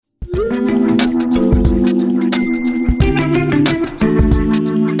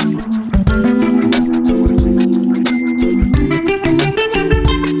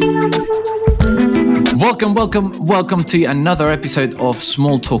Welcome to another episode of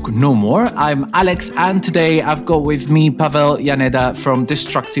Small Talk No More. I'm Alex, and today I've got with me Pavel Janeda from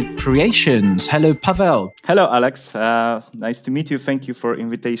Destructive Creations. Hello, Pavel. Hello, Alex. Nice to meet you. Thank you for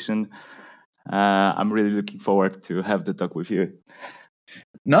invitation. I'm really looking forward to have the talk with you.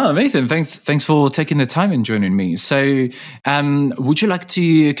 No, amazing. Thanks for taking the time and joining me. So, would you like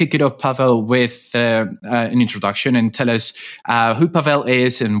to kick it off, Pavel, with an introduction and tell us who Pavel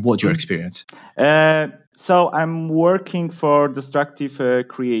is and what your experience? So I'm working for Destructive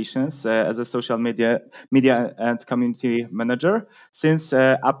Creations as a social media and community manager since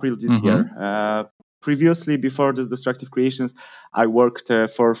April this year. Previously, before the Destructive Creations, I worked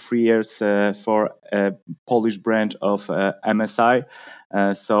for 3 years for a Polish branch of MSI.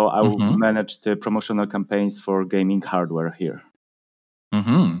 So I managed promotional campaigns for gaming hardware here.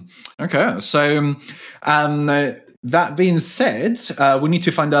 Okay, so that being said, we need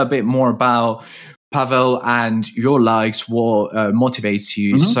to find out a bit more about Pavel and your likes, what motivates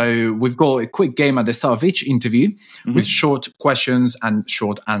you. So we've got a quick game at the start of each interview with short questions and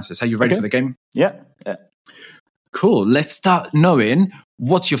short answers. Are you ready for the game? Yeah. Cool. Let's start knowing,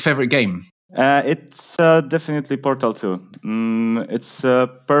 what's your favorite game? It's definitely Portal 2. It's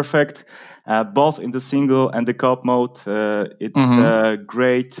perfect, both in the single and the co-op mode. It's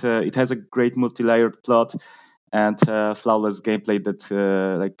great. It has a great multi-layered plot and flawless gameplay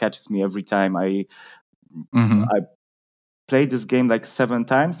that catches me every time. I played this game like 7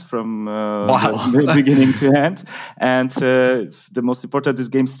 times from the beginning to end, and the most important, this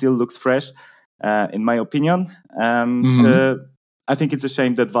game still looks fresh, in my opinion. I think it's a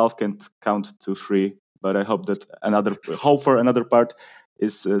shame that Valve can't count to 3, but I hope that hope for another part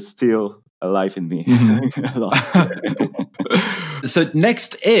is still alive in me. So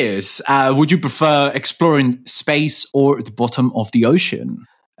next is, would you prefer exploring space or the bottom of the ocean?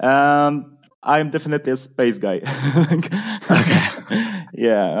 I'm definitely a space guy. Okay.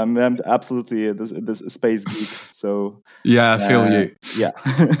 Yeah, I'm absolutely this space geek. So yeah, I feel you. Yeah.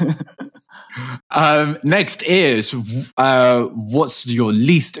 Next is, what's your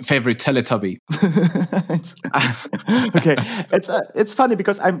least favorite Teletubby? Okay, it's funny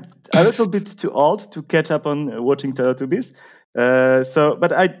because I'm a little bit too old to catch up on watching Teletubbies.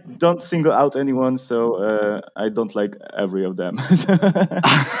 But I don't single out anyone, so I don't like every of them.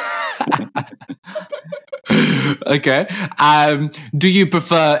 Okay. Do you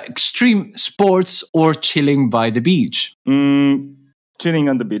prefer extreme sports or chilling by the beach? Chilling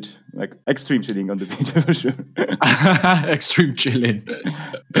on the beach, like extreme chilling on the beach for sure. Extreme chilling.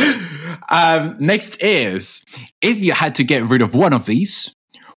 Next is, if you had to get rid of one of these,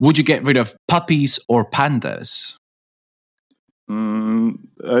 would you get rid of puppies or pandas?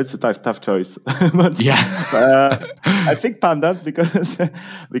 It's a tough choice, but I think pandas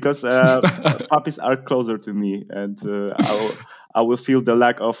because puppies are closer to me, and I will feel the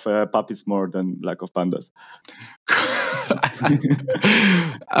lack of puppies more than lack of pandas.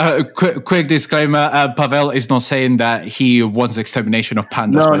 Quick disclaimer: Pavel is not saying that he wants extermination of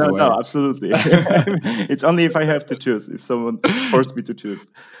pandas. No, absolutely. It's only if I have to choose. If someone forced me to choose.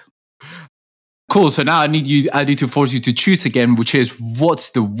 Cool. So now I need to force you to choose again, which is,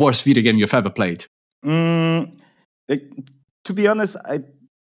 what's the worst video game you've ever played? To be honest,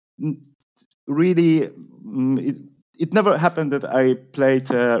 it never happened that I played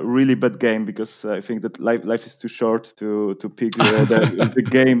a really bad game, because I think that life is too short to pick the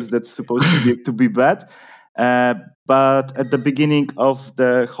games that's supposed to be bad. But at the beginning of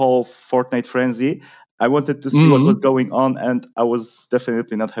the whole Fortnite frenzy, I wanted to see what was going on, and I was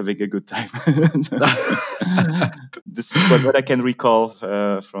definitely not having a good time. This is what I can recall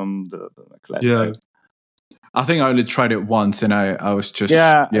from the last time. I think I only tried it once, and I was just...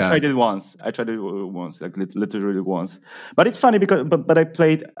 I tried it once. Like literally once. But it's funny because but I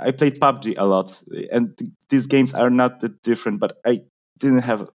played PUBG a lot, and these games are not that different. But I didn't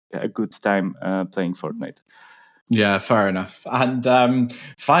have a good time playing Fortnite. Yeah, fair enough. And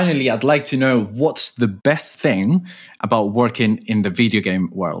finally, I'd like to know, what's the best thing about working in the video game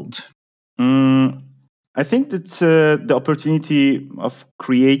world? I think that the opportunity of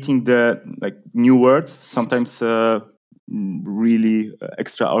creating the new words, sometimes really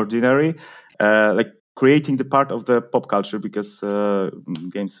extraordinary, creating the part of the pop culture, because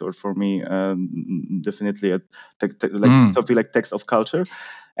games are for me definitely something like text of culture,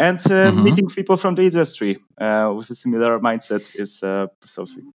 and meeting people from the industry with a similar mindset is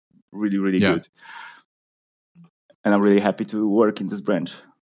something really, really good. And I'm really happy to work in this branch.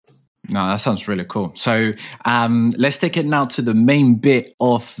 No, that sounds really cool. So let's take it now to the main bit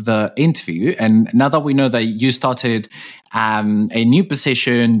of the interview. And now that we know that you started a new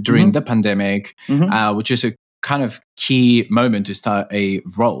position during the pandemic, which is a kind of key moment to start a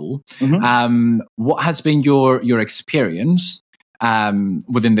role, what has been your experience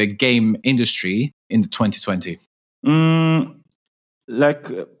within the game industry in the 2020? Like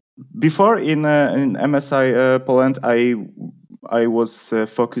before in MSI Poland, I was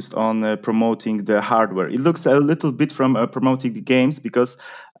focused on promoting the hardware. It looks a little bit from promoting the games, because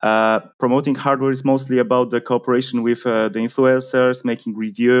promoting hardware is mostly about the cooperation with the influencers, making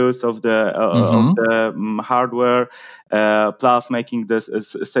reviews of the hardware, plus making this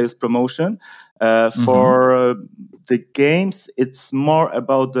sales promotion. For the games, it's more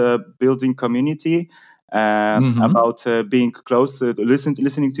about the building community. About being close,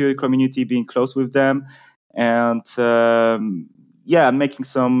 listening to your community, being close with them, and making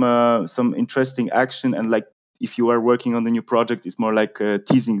some interesting action. And like, if you are working on the new project, it's more like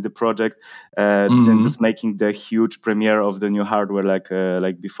teasing the project than just making the huge premiere of the new hardware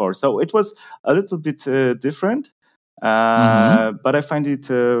like before. So it was a little bit different, but I find it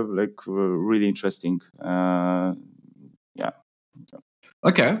really interesting.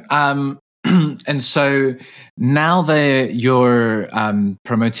 Okay. And so now that you're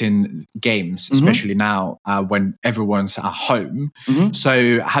promoting games, especially now when everyone's at home,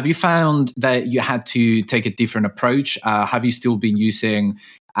 so have you found that you had to take a different approach? Have you still been using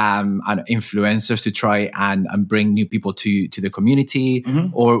influencers to try and bring new people to the community?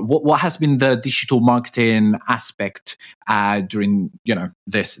 Or what has been the digital marketing aspect during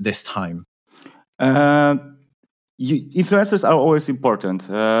this time? Influencers are always important.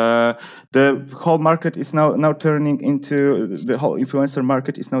 The whole market is now turning into the whole influencer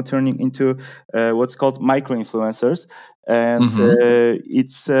market is now turning into what's called micro influencers, and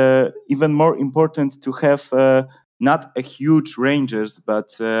it's even more important to have not a huge ranges, but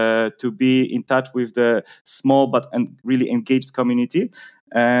to be in touch with the small but really engaged community,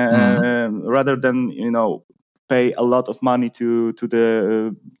 rather than pay a lot of money to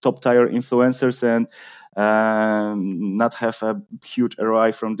the top tier influencers and not have a huge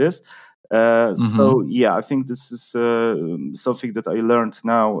ROI from this. So yeah, I think this is something that I learned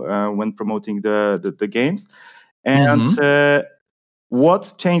now when promoting the games. And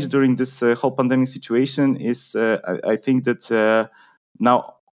what changed during this whole pandemic situation is I think that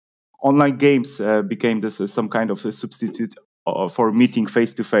now online games became this some kind of a substitute for meeting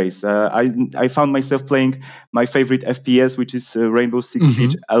face to face. I found myself playing my favorite FPS, which is Rainbow Six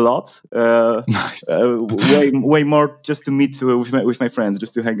Siege, a lot. Nice. Way more just to meet with my friends,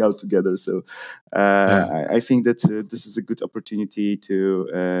 just to hang out together. So I think that this is a good opportunity to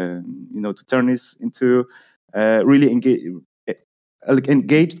to turn this into really engaged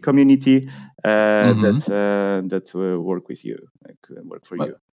community that work with you, work for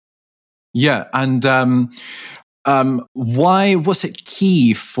you. Yeah, and why was it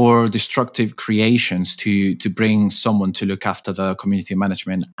key for Destructive Creations to bring someone to look after the community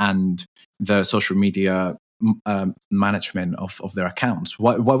management and the social media management of their accounts?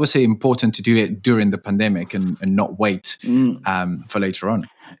 Why was it important to do it during the pandemic and not wait for later on?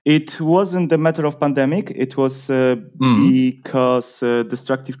 It wasn't a matter of pandemic. It was because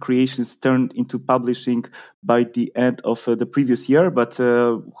Destructive Creations turned into publishing by the end of the previous year. But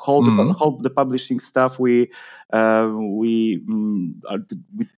whole the publishing stuff we are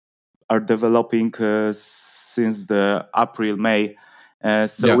developing since the April, May.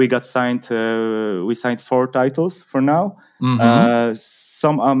 We got signed. We signed 4 titles for now.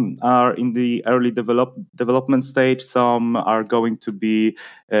 Some are in the early development stage. Some are going to be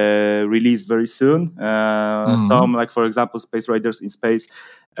released very soon. Some, like for example, Space Riders in Space,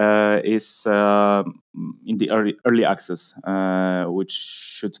 is in the early access, which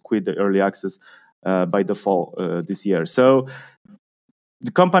should quit the early access by the fall this year. So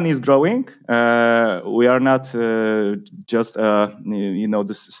the company is growing. We are not just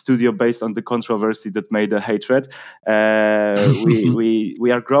this studio based on the controversy that made a hatred.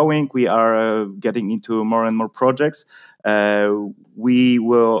 We are growing. We are getting into more and more projects. We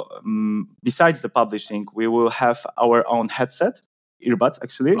will, besides the publishing, we will have our own headset, earbuds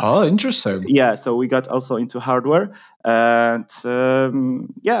actually. Oh, interesting. Yeah, so we got also into hardware, and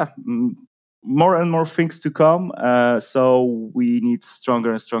more and more things to come. So we need stronger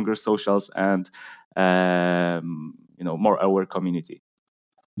and stronger socials and more aware community.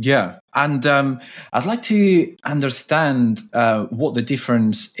 Yeah, and I'd like to understand what the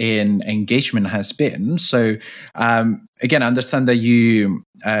difference in engagement has been. So again, I understand that you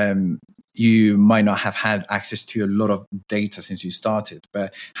you might not have had access to a lot of data since you started,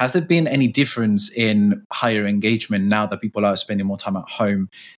 but has there been any difference in higher engagement now that people are spending more time at home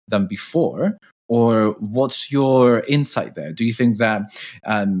than before? Or what's your insight there? Do you think that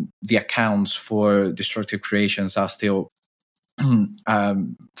the accounts for destructive creations are still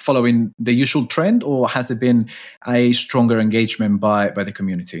following the usual trend, or has there been a stronger engagement by the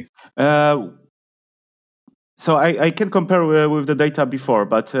community? So I can compare with the data before,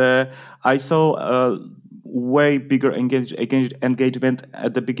 but I saw way bigger engagement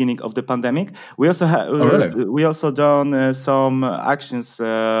at the beginning of the pandemic. We also we also done some actions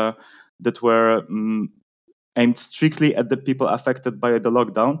that were aimed strictly at the people affected by the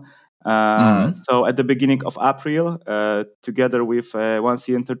lockdown. So at the beginning of April, together with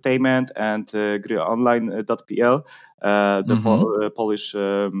 1C Entertainment and GryOnline.pl, the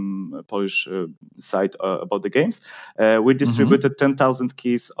Polish site about the games, we distributed 10,000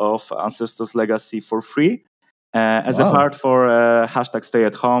 keys of Ancestors Legacy for free. As a part for hashtag stay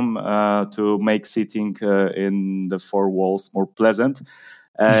at home to make sitting in the four walls more pleasant.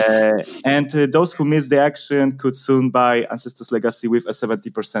 And those who missed the action could soon buy Ancestors Legacy with a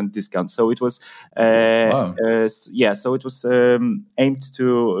 70% discount. So it was, so it was aimed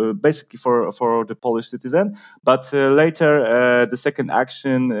to basically for the Polish citizen. But later, the second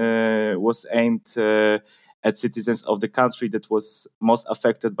action was aimed at citizens of the country that was most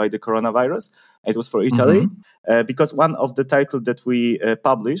affected by the coronavirus. It was for Italy, because one of the titles that we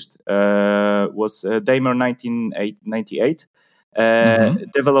published was Daymare 1998.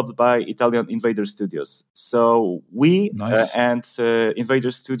 Developed by Italian Invader Studios. So we and Invader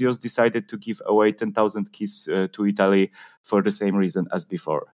Studios decided to give away 10,000 keys to Italy for the same reason as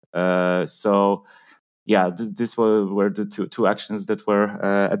before. So yeah, this were the two actions that were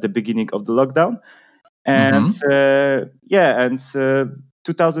at the beginning of the lockdown. And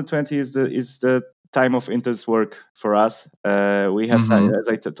 2020 is the time of intense work for us. We have signed, as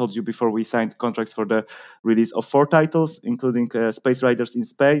I told you before, we signed contracts for the release of 4 titles, including Space Riders in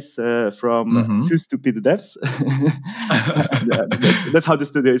Space from 2 stupid devs. That's how the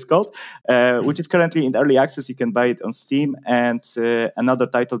studio is called, which is currently in early access. You can buy it on Steam. And another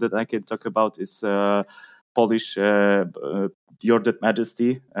title that I can talk about is Polish Your Dead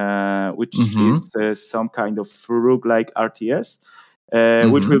Majesty, which is some kind of roguelike RTS.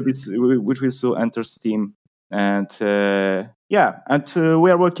 Which will soon enter Steam, and we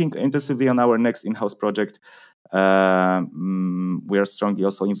are working intensively on our next in-house project. We are strongly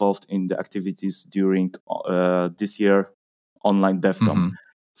also involved in the activities during this year online DevCom.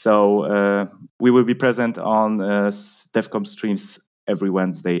 So we will be present on DevCom streams every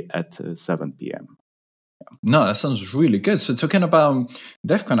Wednesday at 7 p.m. No, that sounds really good. So talking about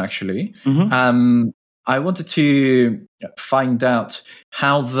DevCon, actually, I wanted to find out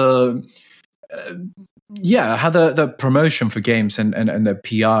how the promotion for games and the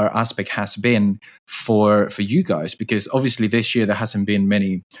PR aspect has been for you guys, because obviously this year there hasn't been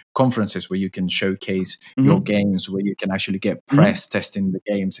many conferences where you can showcase your games, where you can actually get press testing the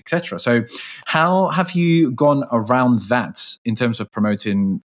games, etc. So how have you gone around that in terms of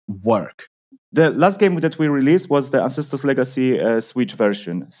promoting work? The last game that we released was the Ancestors Legacy Switch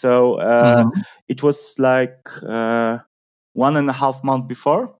version. So it was like 1.5 months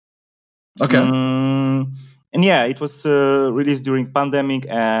before. Okay. And it was released during pandemic,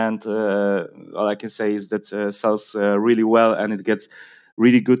 and all I can say is that sells really well, and it gets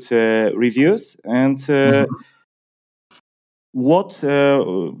really good reviews. And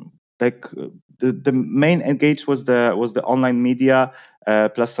the main engage was the online media,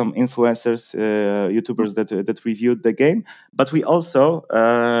 plus some influencers, YouTubers that reviewed the game. But we also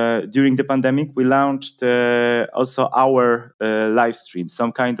during the pandemic we launched also our live stream,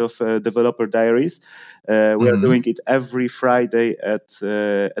 some kind of developer diaries. We are doing it every Friday at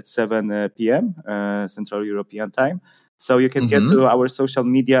 7 p.m. Central European time. So you can get to our social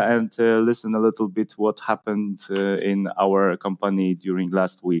media and listen a little bit what happened in our company during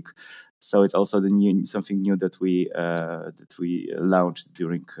last week. So it's also something new that we launched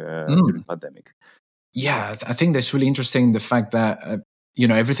during pandemic. Yeah, I think that's really interesting. The fact that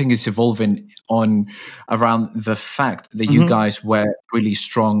everything is evolving around the fact that you guys were really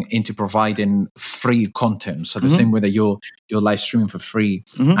strong into providing free content. So the same way that you're live streaming for free,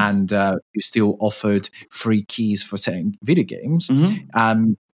 and you still offered free keys for certain video games.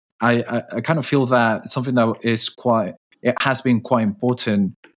 I kind of feel that something that has been quite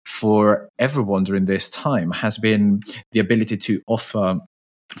important for everyone during this time has been the ability to offer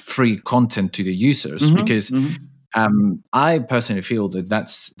free content to the users, because I personally feel that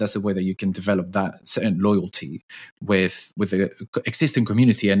that's the way that you can develop that certain loyalty with the existing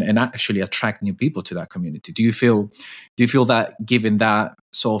community and actually attract new people to that community. Do you feel that given that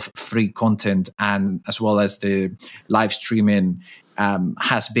sort of free content and as well as the live streaming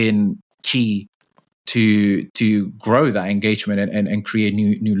has been key to grow that engagement and create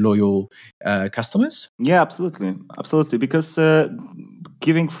new loyal customers? Yeah, absolutely. Because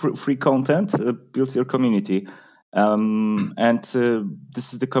giving free content builds your community, and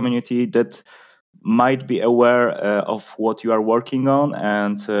this is the community that might be aware of what you are working on,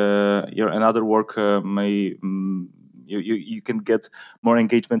 and your another work may. You can get more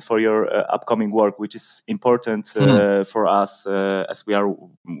engagement for your upcoming work, which is important for us as we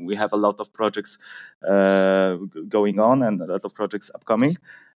have a lot of projects going on and a lot of projects upcoming.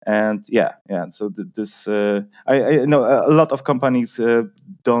 And so this I know a lot of companies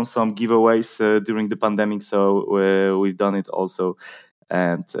done some giveaways during the pandemic, so we've done it also,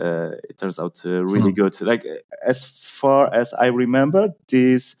 and it turns out really good. Like, as far as I remember,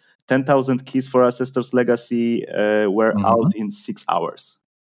 this 10,000 keys for Ancestors Legacy were out in 6 hours.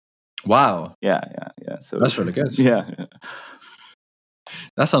 Wow. Yeah. So that's really good. Yeah.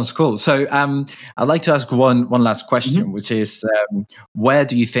 That sounds cool. So I'd like to ask one last question, which is, where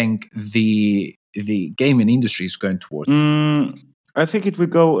do you think the gaming industry is going towards? I think it will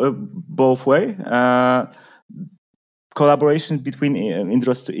go both way. Collaboration between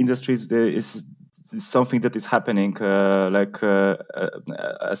industries is something that is happening,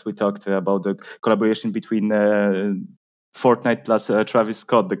 as we talked about the collaboration between Fortnite plus Travis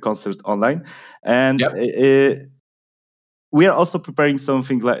Scott, the concert online, and we are also preparing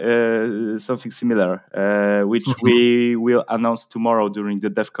something something similar, which we will announce tomorrow during the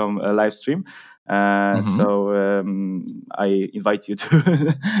DevCon live stream. So I invite you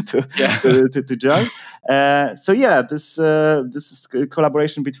to join. This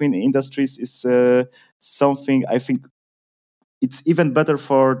collaboration between industries is something I think it's even better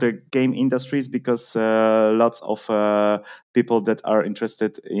for the game industries, because lots of people that are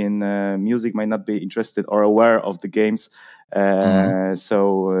interested in music might not be interested or aware of the games.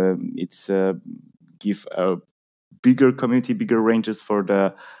 So it's give a bigger community, bigger ranges for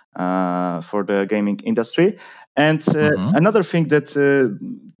the gaming industry. And another thing that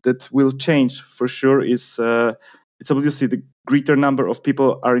will change for sure is it's obviously the greater number of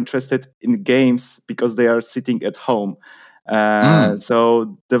people are interested in games because they are sitting at home.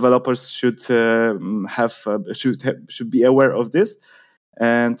 So developers should be aware of this,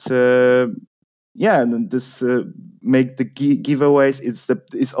 and this make the giveaways.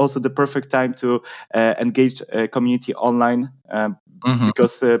 It's also the perfect time to engage community online,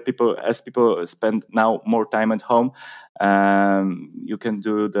 because people spend now more time at home. You can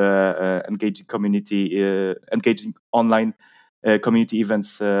do the engaging online community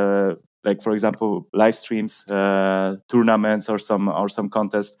events. Like, for example, live streams, tournaments, or some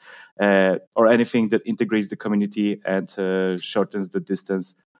contest, or anything that integrates the community and shortens the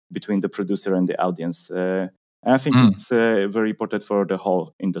distance between the producer and the audience. I think it's very important for the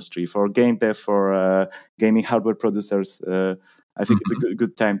whole industry, for game dev, for gaming hardware producers. I think it's a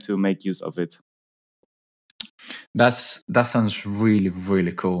good time to make use of it. That sounds really,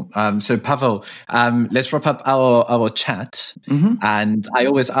 really cool. So Pavel, let's wrap up our chat. And I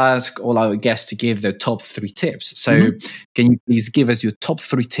always ask all our guests to give their top 3 tips. So can you please give us your top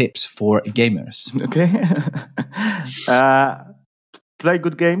 3 tips for gamers? Okay. Play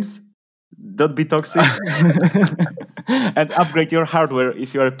good games. Don't be toxic. And upgrade your hardware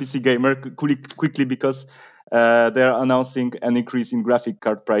if you are a PC gamer quickly, because they are announcing an increase in graphic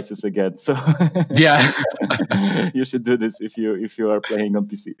card prices again. So you should do this if you are playing on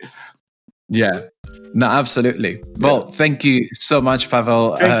PC. Yeah, no, absolutely. Well, thank you so much,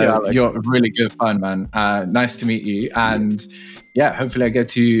 Pavel. Thank you, Alex. You're really good fun, man. Nice to meet you. And hopefully I get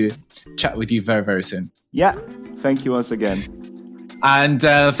to chat with you very, very soon. Yeah, thank you once again. And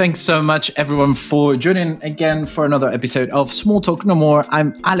thanks so much, everyone, for joining again for another episode of Small Talk No More.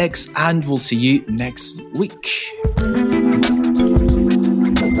 I'm Alex, and we'll see you next week.